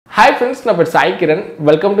Hi friends, నా పేరు Sai Kiran.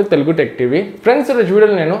 Welcome to Telugu tech TV. Friends, ఈరోజు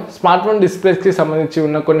వీడియోలో నేను స్మార్ట్ ఫోన్ డిస్ప్లేస్కి సంబంధించి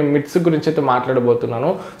ఉన్న కొన్ని మిత్స్ గురించి అయితే మాట్లాడబోతున్నాను.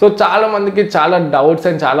 సో చాలా మందికి చాలా డౌట్స్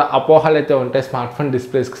అండ్ చాలా అపోహలు అయితే ఉంటాయి స్మార్ట్ ఫోన్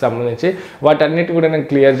డిస్ప్లేస్కి సంబంధించి. వాటన్నిటి కూడా నేను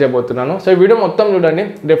క్లియర్ చేయబోతున్నాను. సో ఈ వీడియో మొత్తం చూడండి,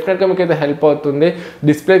 డెఫినెట్గా మీకు అయితే హెల్ప్ అవుతుంది.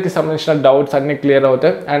 డిస్ప్లేకి సంబంధించిన డౌట్స్ అన్ని క్లియర్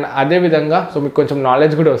అవుతాయి అండ్ అదేవిధంగా సో మీకు కొంచెం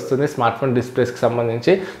నాలెడ్జ్ కూడా వస్తుంది స్మార్ట్ ఫోన్ డిస్ప్లేస్కి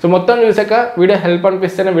సంబంధించి. సో మొత్తం చూసాక వీడియో హెల్ప్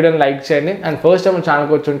అనిపిస్తేనే వీడియోని లైక్ చేయండి అండ్ ఫస్ట్ టైం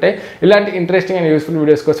ఛానల్కి వచ్చి ఉంటే ఇలాంటి ఇంట్రెస్టింగ్ అండ్ యూస్ఫుల్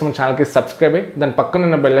వీడియోస్ కోసం ఛానల్ కి సబ్స్క్రైబ్ అయ్యి దాని పక్కన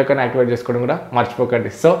ఉన్న బెల్ ఐకాన్ యాక్టివేట్ చేసుకోవడం కూడా మర్చిపోకండి.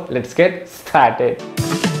 So let's get started.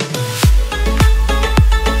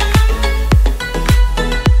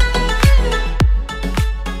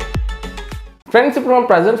 Friends, ఇప్పుడు మనం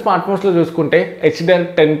ప్రజెంట్ స్మార్ట్ ఫోన్స్లో చూసుకుంటే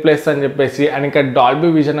HDR10+ అని చెప్పేసి అండ్ ఇంకా డాల్బీ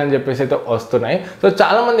విజన్ అని చెప్పేసి అయితే వస్తున్నాయి. సో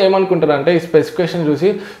చాలామంది ఏమనుకుంటారు అంటే ఈ స్పెసిఫికేషన్ చూసి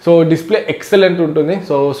సో డిస్ప్లే ఎక్సలెంట్ ఉంటుంది,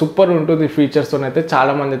 సో సూపర్ ఉంటుంది ఫీచర్స్తో అయితే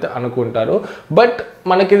చాలామంది అయితే అనుకుంటారు. బట్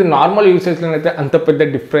మనకి ఇది నార్మల్ యూసేజ్లో అయితే అంత పెద్ద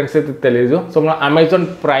డిఫరెన్స్ అయితే తెలియదు. సో మనం అమెజాన్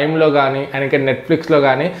ప్రైమ్లో కానీ అండ్ ఇంకా నెట్ఫ్లిక్స్లో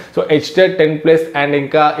కానీ సో HDR10+ అండ్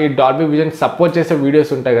ఇంకా ఈ డాల్బీ విజన్ సపోర్ట్ చేసే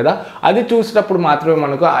వీడియోస్ ఉంటాయి కదా, అది చూసినప్పుడు మాత్రమే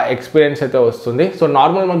మనకు ఆ ఎక్స్పీరియన్స్ అయితే వస్తుంది. సో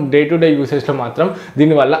నార్మల్ మనకు డే టు డే యూసేజ్లో మాత్రం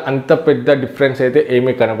దీనివల్ల అంత పెద్ద డిఫరెన్స్ అయితే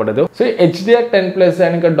ఏమీ కనపడదు. సో HDR10+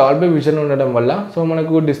 అండ్ ఇంకా డాల్బీ విజన్ ఉండడం వల్ల సో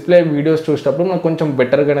మనకు డిస్ప్లే వీడియోస్ చూసినప్పుడు మనకు కొంచెం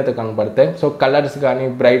బెటర్గానే అయితే కనపడతాయి. సో కలర్స్ కానీ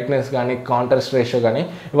బ్రైట్నెస్ కానీ కాంట్రాస్ట్ రేషియో కానీ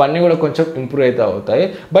ఇవన్నీ కూడా కొంచెం ఇంప్రూవ్ అయితే అవుతాయి.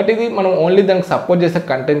 బట్ ఇది మనం ఓన్లీ దానికి సపోర్ట్ చేసే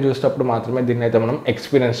కంటెంట్ చూసినప్పుడు మాత్రమే దీన్ని అయితే మనం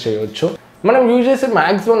ఎక్స్పీరియన్స్ చేయవచ్చు. మనం యూజ్ చేసే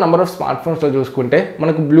మ్యాక్సిమం నెంబర్ ఆఫ్ స్మార్ట్ ఫోన్స్లో చూసుకుంటే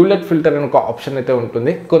మనకు బ్లూ లైట్ ఫిల్టర్ అనే ఒక ఆప్షన్ అయితే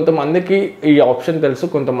ఉంటుంది. కొంతమందికి ఈ ఆప్షన్ తెలుసు,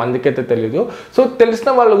 కొంతమందికి అయితే తెలియదు. సో తెలిసిన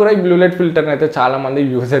వాళ్ళు కూడా ఈ బ్లూ లైట్ ఫిల్టర్ని అయితే చాలామంది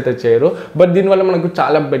యూజ్ అయితే చేయరు. బట్ దీనివల్ల మనకు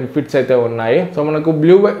చాలా బెనిఫిట్స్ అయితే ఉన్నాయి. సో మనకు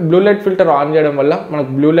బ్లూ లైట్ ఫిల్టర్ ఆన్ చేయడం వల్ల మనకు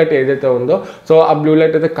బ్లూ లైట్ ఏదైతే ఉందో సో ఆ బ్లూ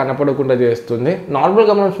లైట్ అయితే కనపడకుండా చేస్తుంది.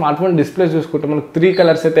 నార్మల్గా మనం స్మార్ట్ ఫోన్ డిస్ప్లే చూసుకుంటే మనకు 3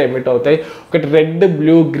 కలర్స్ అయితే ఎమిట్ అవుతాయి. ఒకటి రెడ్,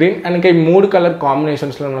 బ్లూ, గ్రీన్ అండ్ ఇంకా ఈ 3 కలర్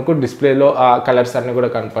కాంబినేషన్స్లో మనకు డిస్ప్లేలో ఆ కలర్స్ అన్ని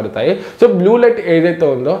కూడా కనపడతాయి. సో బ్లూ లైట్ ఏదైతే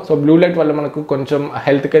ఉందో సో బ్లూ లైట్ వల్ల మనకు కొంచెం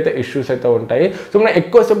హెల్త్కి అయితే ఇష్యూస్ అయితే ఉంటాయి. సో మనం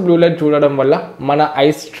ఎక్కువసేపు బ్లూ లైట్ చూడడం వల్ల మన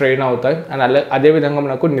ఐస్ స్ట్రెయిన్ అవుతాయి అండ్ అదేవిధంగా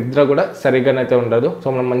మనకు నిద్ర కూడా సరిగ్గానైతే ఉండదు.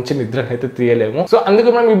 సో మనం మంచి నిద్రను అయితే తీయలేము. సో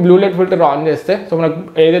అందుకే మనం ఈ బ్లూ లైట్ ఫిల్టర్ ఆన్ చేస్తే సో మనకు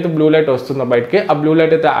ఏదైతే బ్లూ లైట్ వస్తుందో బయటకి ఆ బ్లూ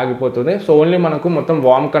లైట్ అయితే ఆగిపోతుంది. సో ఓన్లీ మనకు మొత్తం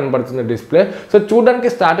వార్మ్ కనబడుతుంది డిస్ప్లే. సో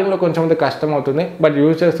చూడడానికి స్టార్టింగ్లో కొంచెం అయితే కష్టం అవుతుంది, బట్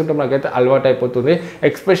యూజ్ చేస్తుంటే మనకైతే అలవాటు అయిపోతుంది.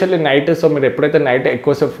 Especially night. సో మీరు ఎప్పుడైతే నైట్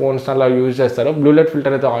ఎక్కువసేపు ఫోన్స్ అలా యూజ్ చేస్తారో బ్లూ లైట్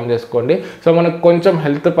ఫిల్టర్ అయితే ఆన్ చేసుకోండి. సో మనకు కొంచెం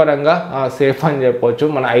హెల్త్ పరంగా సేఫ్ అని చెప్పొచ్చు.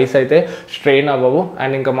 మన ఐస్ అయితే స్ట్రెయిన్ అవ్వవు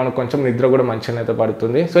అండ్ ఇంకా మనకు కొంచెం నిద్ర కూడా మంచిగా అయితే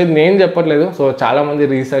పడుతుంది. సో ఇది నేను చెప్పట్లేదు, సో చాలా మంది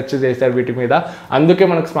రీసెర్చ్ చేశారు వీటి మీద, అందుకే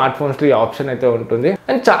మనకు స్మార్ట్ ఫోన్స్లో ఈ ఆప్షన్ అయితే ఉంటుంది.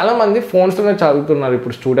 అండ్ చాలా మంది ఫోన్స్లోనే చదువుతున్నారు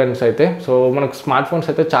ఇప్పుడు స్టూడెంట్స్ అయితే. సో మనకు స్మార్ట్ ఫోన్స్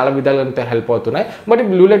అయితే చాలా విధాలుగా అయితే హెల్ప్ అవుతున్నాయి. బట్ ఈ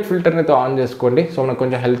బ్లూ లైట్ ఫిల్టర్ని అయితే ఆన్ చేసుకోండి. సో మనకు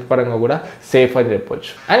కొంచెం హెల్త్ పరంగా కూడా సేఫ్ అని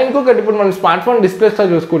చెప్పొచ్చు. అండ్ ఇంకొకటి, ఇప్పుడు మనం స్మార్ట్ ఫోన్ డిస్ప్లేస్లో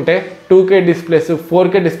చూసుకుంటే 2K డిస్ప్లేస్,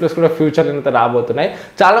 4K డిస్ప్లేస్ కూడా ఫ్యూచర్లో అయితే రాబోతున్నాయి.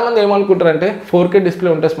 చాలా మంది ఏమనుకుంటారంటే 4K డిస్ప్లే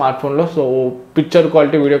ఉంటే స్మార్ట్ ఫోన్లో so picture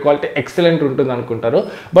quality, video quality excellent ఉంటుంది అనుకుంటారు.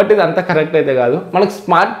 బట్ ఇది అంత కరెక్ట్ అయితే కాదు. మనకు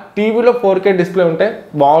స్మార్ట్ టీవీలో 4K డిస్ప్లే ఉంటే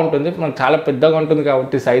బాగుంటుంది, మనకు చాలా పెద్దగా ఉంటుంది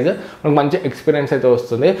కాబట్టి సైజు మనకు మంచి ఎక్స్పీరియన్స్ అయితే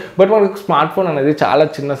వస్తుంది. బట్ మనకు స్మార్ట్ ఫోన్ అనేది చాలా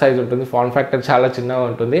చిన్న సైజు ఉంటుంది, ఫార్మ్ ఫ్యాక్టర్ చాలా చిన్నగా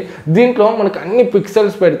ఉంటుంది. దీంట్లో మనకు అన్ని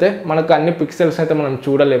పిక్సెల్స్ పెడితే మనకు అన్ని పిక్సెల్స్ అయితే మనం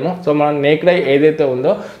చూడలేము. సో మన నేక్డ్ ఐ ఏదైతే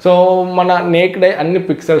ఉందో సో మన నేక్డ్ ఐ అన్ని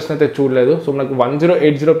పిక్సెల్స్ అయితే చూడలేదు. సో మనకు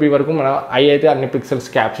 1080p వరకు మన ఐ అయితే అన్ని పిక్సెల్స్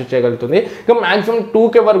క్యాప్చర్ చేయగలుగుతుంది. ఇక మాక్సిమం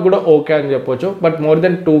 2K వరకు కూడా ఓకే అని చెప్పొచ్చు. బట్ మోర్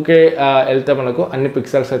దెన్ 2K వెళ్తే మనకు అన్ని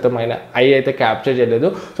పిక్సెల్స్ అయితే మన ఐ అయితే క్యాప్చర్ చేయలేదు.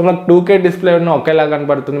 సో మనకు 2K డిస్ప్లే ఉన్న ఒకేలా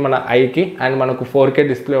కనబడుతుంది మన ఐకి అండ్ మనకు 4K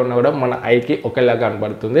డిస్ప్లే ఉన్న కూడా మన ఐకి ఒకేలా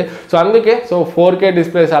కనబడుతుంది. సో అందుకే సో 4K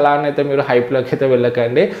డిస్ప్లేస్ అలానైతే మీరు హైప్లోకి అయితే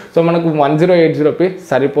వెళ్ళకండి. సో మనకు 1080p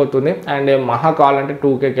సరిపోతుంది అండ్ మహా కావాలంటే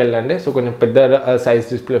 2Kకి వెళ్ళండి. సో కొంచెం పెద్ద సైజ్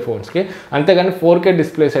డిస్ప్లే ఫోన్స్కి. అంతేగాని 4K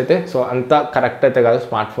డిస్ప్లేస్ అయితే సో అంత కరెక్ట్ అయితే కాదు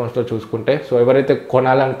స్మార్ట్ ఫోన్స్లో చూసుకుంటే. సో ఎవరైతే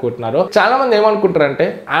కొనాలనుకుంటున్నారో చాలా మంది ఏమనుకుంటారంటే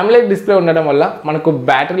AMOLED డిస్ప్లే ఉండడం వల్ల మనకు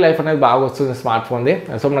బ్యాటరీ లైఫ్ అనేది బాగా వస్తుంది స్మార్ట్ ఫోన్ది.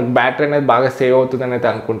 సో మనకు బ్యాటరీ అనేది బాగా సేవ్ అవుతుంది అని అయితే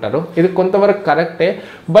అనుకుంటారు. ఇది కొంతవరకు కరెక్టే,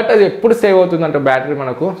 బట్ అది ఎప్పుడు సేవ్ అవుతుంది అంటే బ్యాటరీ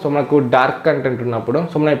మనకు డార్క్ కంటెంట్ ఉన్నప్పుడు.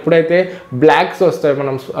 సో మనం ఎప్పుడైతే బ్లాక్స్ వస్తాయో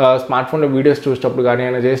మనం స్మార్ట్ ఫోన్లో వీడియోస్ చూసేటప్పుడు కానీ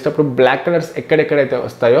ఏమైనా చేసేటప్పుడు బ్లాక్ కలర్స్ ఎక్కడెక్కడైతే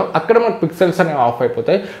వస్తాయో అక్కడ మనకు పిక్సెల్స్ అనేవి ఆఫ్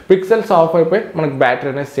అయిపోతాయి. పిక్సెల్స్ ఆఫ్ అయిపోయి మనకు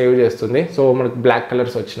బ్యాటరీ అనేది సేవ్ చేస్తుంది. సో మనకు బ్లాక్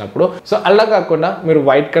కలర్స్ వచ్చినప్పుడు. సో అలా కాకుండా మీరు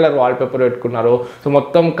వైట్ కలర్ వాల్ పేపర్ పెట్టుకున్నారు, సో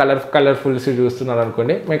మొత్తం కలర్ కలర్ఫుల్స్ చూస్తున్నారు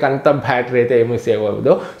అనుకోండి, మీకు అంత బ్యాటరీ అయితే ఏమీ సేవ్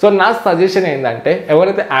అవ్వదు. సో నా సజెషన్ ఏంటంటే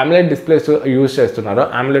ఎవరైతే AMOLED డిస్ప్లేస్ యూజ్ చేస్తున్నారో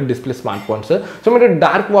AMOLED display smart phones, so మీరు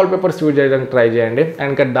డార్క్ వాల్పేపర్స్ యూజ్ చేయడానికి ట్రై చేయండి. అండ్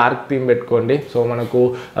ఇంకా డార్క్ థీమ్ పెట్టుకోండి. సో మనకు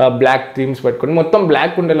బ్లాక్ థీమ్స్ పెట్టుకోండి, మొత్తం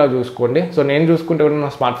బ్లాక్ ఉండేలా చూసుకోండి. సో నేను చూసుకుంటే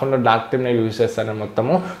నా స్మార్ట్ ఫోన్లో డార్క్ థీమ్ నేను యూజ్ చేస్తాను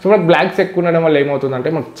మొత్తము. సో మనకు బ్లాక్స్ ఎక్కువ ఉండడం వల్ల ఏమవుతుందంటే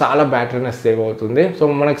మనకు చాలా బ్యాటరీనెస్ సేవ్ అవుతుంది. సో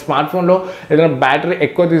మనకు స్మార్ట్ ఫోన్లో ఏదైనా బ్యాటరీ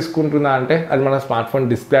ఎక్కువ తీసుకుంటుందా అంటే అది మన స్మార్ట్ ఫోన్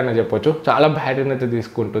డిస్ప్లే అని చెప్పొచ్చు. చాలా బ్యాటరీని అయితే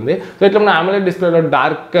తీసుకుంటుంది. సో ఇట్లా మన AMOLED డిస్ప్లేలో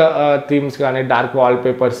డార్క్ థీమ్స్ కానీ డార్క్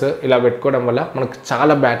వాల్పేపర్స్ ఇలా పెట్టుకోవడం వల్ల మనకు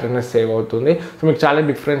చాలా బ్యాటరీనెస్ సేవ్ అవుతుంది. సో మీకు చాలా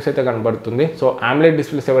డిఫరెన్స్ అయితే కనబడుతుంది. సో AMOLED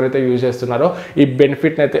డిస్ప్లేస్ ఎవరైతే యూజ్ చేస్తున్నారో ఈ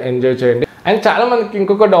బెనిఫిట్ని అయితే ఎంజాయ్ చేయండి. అండ్ చాలా మందికి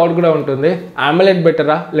ఇంకొక డౌట్ కూడా ఉంటుంది, AMOLED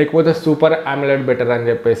బెటరా లేకపోతే సూపర్ AMOLED బెటర్ అని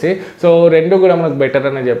చెప్పేసి. సో రెండు కూడా మనకు బెటర్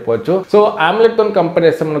అని చెప్పొచ్చు. సో AMOLED తో కంపేర్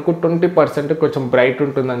చేస్తే మనకు 20% కొంచెం బ్రైట్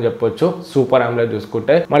ఉంటుందని చెప్పొచ్చు. సూపర్ AMOLED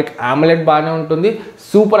చూసుకుంటే మనకి AMOLED బాగానే ఉంటుంది,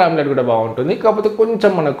 సూపర్ AMOLED కూడా బాగుంటుంది. కాకపోతే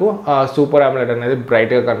కొంచెం మనకు సూపర్ AMOLED అనేది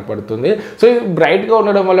బ్రైట్గా కనపడుతుంది. సో ఇది బ్రైట్గా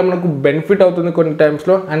ఉండడం వల్ల మనకు బెనిఫిట్ అవుతుంది కొన్ని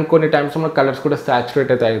టైమ్స్లో, అండ్ కొన్ని టైమ్స్ మనకు కలర్స్ కూడా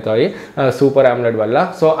సాచురేట్ అయితే అవుతాయి సూపర్ AMOLED వల్ల.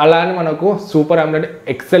 సో అలా అని మనకు సూపర్ AMOLED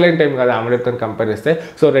ఎక్సలెంట్ ఏం కాదు AMOLED తో కంపేర్ చేస్తే.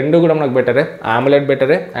 సో రెండు కూడా మనకు బెటరే, AMOLED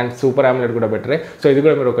బెటరే అండ్ సూపర్ AMOLED కూడా బెటరే. సో ఇది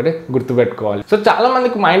కూడా మీరు ఒకటి గుర్తుపెట్టుకోవాలి. సో చాలా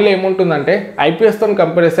మందికి మైండ్లో ఏముంటుందంటే IPS తో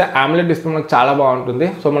కంపేర్ చేస్తే AMOLED డిస్ప్లే మనకు చాలా బాగుంటుంది.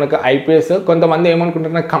 సో మనకు IPS కొంతమంది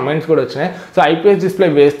ఏమనుకుంటారు, నాకు కమెంట్స్ కూడా వచ్చినాయి, so IPS display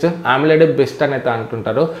waste, AMOLED best అని అయితే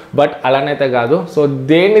అంటుంటారు. బట్ అలానైతే కాదు. సో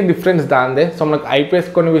దేని డిఫరెన్స్ దాందే. సో మనకు IPS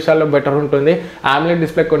కొన్ని విషయాల్లో బెటర్ ఉంటుంది, AMOLED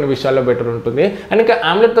డిస్ప్లే కొన్ని విషయాల్లో బెటర్ ఉంటుంది. అండ్ ఇంకా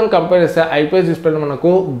AMOLED తో కంపేర్ చేస్తే IPS డిస్ప్లేలో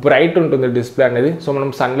మనకు బ్రైట్ ఉంటుంది డిస్ప్లే అనేది. సో మనం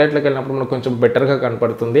సన్లైట్లోకి వెళ్ళినప్పుడు మనకు కొంచెం బెటర్గా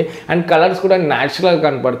కనపడుతుంది. అండ్ కలర్స్ కూడా న్యాచురల్గా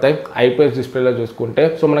కనపడతాయి IPS డిస్ప్లేలో చూసుకుంటే.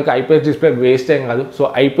 సో మనకు IPS డిస్ప్లే వేస్ట్ ఏం కాదు. సో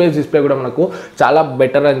IPS డిస్ప్లే కూడా మనకు చాలా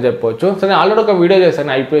బెటర్ అని చెప్పొచ్చు. సో నేను ఆల్రెడీ ఒక వీడియో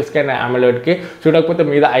చేశాను IPSకి అండ్ AMOLEDకి. చూడకపోతే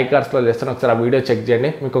మీద ఐకార్స్లో చేస్తాను, ఒకసారి ఆ వీడియో చెక్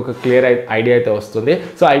చేయండి, మీకు ఒక క్లియర్ ఐడియా అయితే వస్తుంది.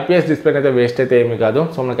 సో IPS డిస్ప్లే అయితే వేస్ట్ అయితే ఏమీ కాదు.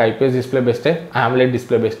 సో మనకు IPS డిస్ప్లే బెస్టే, AMOLED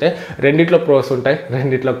డిస్ప్లే బెస్టే. రెండిట్లో ప్రోస్ ఉంటాయి,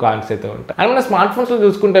 రెండిట్లో కాన్స్ అయితే ఉంటాయి. అండ్ మన స్మార్ట్ ఫోన్స్లో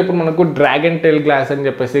చూసుకుంటే ఇప్పుడు మనకు డ్రాగన్ టెయిల్ గ్లాస్ అని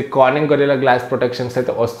చెప్పేసి కార్నింగ్ గొరిల్లా గ్లాస్ ప్రొటెక్షన్స్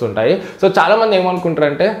అయితే వస్తుంటాయి. సో చాలా మంది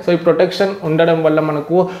ఏమనుకుంటారంటే సో ఈ ప్రొటెక్షన్ ఉండడం వల్ల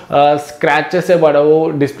మనకు స్క్రాచెస్ పడవు,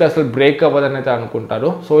 డిస్ప్లే అసలు బ్రేక్ అవ్వదని అయితే అనుకుంటారు.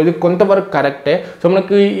 సో ఇది కొంతవరకు కరెక్టే. సో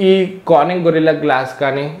మనకి ఈ కార్నింగ్ గొరిల్లా గ్లాస్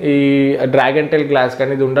కానీ ఈ డ్రాగన్ టెయిల్ గ్లాస్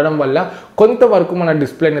కానీ ఇది ఉండడం వల్ల కొంతవరకు మన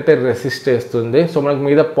డిస్ప్లేని అయితే రెసిస్ట్ చేస్తుంది. సో మనకు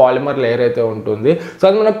మీద పాలిమర్ లేయర్ అయితే ఉంటుంది. సో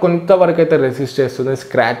అది మనకు కొంతవరకు అయితే రెసిస్ట్ చేస్తుంది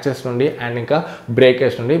స్క్రాచెస్ నుండి అండ్ ఇంకా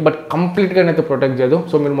బ్రేకేజ్ నుండి. బట్ కంప్లీట్గా అయితే ప్రొటెక్ట్ చేయదు.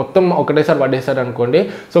 సో మీరు మొత్తం ఒకటేసారి పడేసారు అనుకోండి,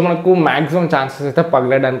 సో మనకు మ్యాక్సిమం ఛాన్సెస్ అయితే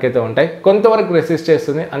పగలడానికి అయితే ఉంటాయి. కొంతవరకు రెసిస్ట్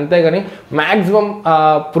చేస్తుంది అంతేగాని మ్యాక్సిమం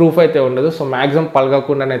ప్రూఫ్ అయితే ఉండదు. So maximum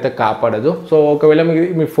పలగకుండానైతే కాపాడదు. సో ఒకవేళ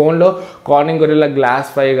మీ ఫోన్లో కార్నింగ్ గొరిల్లా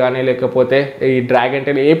గ్లాస్ 5 కానీ లేకపోతే ఈ డ్రాగన్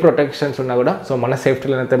టెయిల్ ఏ ప్రొటెక్షన్స్ ఉన్నా కూడా సో మన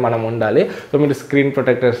సేఫ్టీలో అయితే మనం ఉండాలి. సో మీరు స్క్రీన్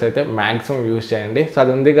ప్రొటెక్టర్స్ అయితే మ్యాక్సిమం యూజ్ చేయండి. సో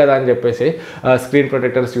అది ఉంది కదా అని చెప్పేసి స్క్రీన్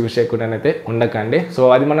ప్రొటెక్టర్స్ యూజ్ చేయకుండానైతే ఉండకండి. సో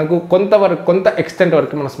అది మనకు కొంత ఎక్స్టెంట్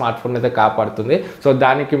వరకు మన స్మార్ట్ ఫోన్ అయితే కాపాడుతుంది. సో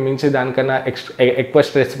దానికి మించి దానికన్నా ఎక్కువ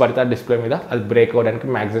స్ట్రెస్ పడితే డిస్ప్లే మీద అది బ్రేక్ అవ్వడానికి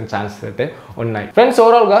మ్యాక్సిమం ఛాన్సెస్ అయితే ఉన్నాయి. ఫ్రెండ్స్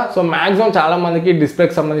ఓవరాల్గా సో మ్యాక్సిమం చాలా మందికి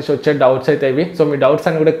డిస్ప్లేకి సంబంధించి వచ్చే డౌట్స్ అయితే ఇవి. సో మీ డౌట్స్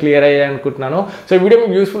అన్ని కూడా క్లియర్ అయ్యాయి అనుకుంటున్నాను. సో ఈ వీడియో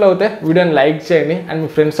మీకు యూస్ఫుల్ అవుతే వీడియోని లైక్ చేయండి అండ్ మీ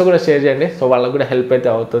ఫ్రెండ్స్ కూడా షేర్ చేయండి. సో వాళ్ళకి కూడా హెల్ప్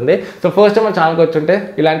అయితే అవుతుంది. సో ఫస్ట్ టైం మన ఛానల్కి వచ్చుంటే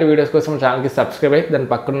ఇలాంటి వీడియోస్ కోసం మన ఛానల్కి సబ్స్క్రైబ్ అయ్యి దాని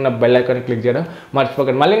పక్కన ఉన్న బెల్ ఐకాన్ క్లిక్ చేయడం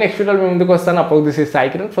మర్చిపోకండి. మళ్ళీ నెక్స్ట్ వీడియోలో మేము ముందుకు వస్తాను. అప్పుడు this is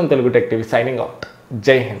Sai Kiran from Telugu tech TV signing out.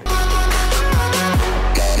 జై హింద్.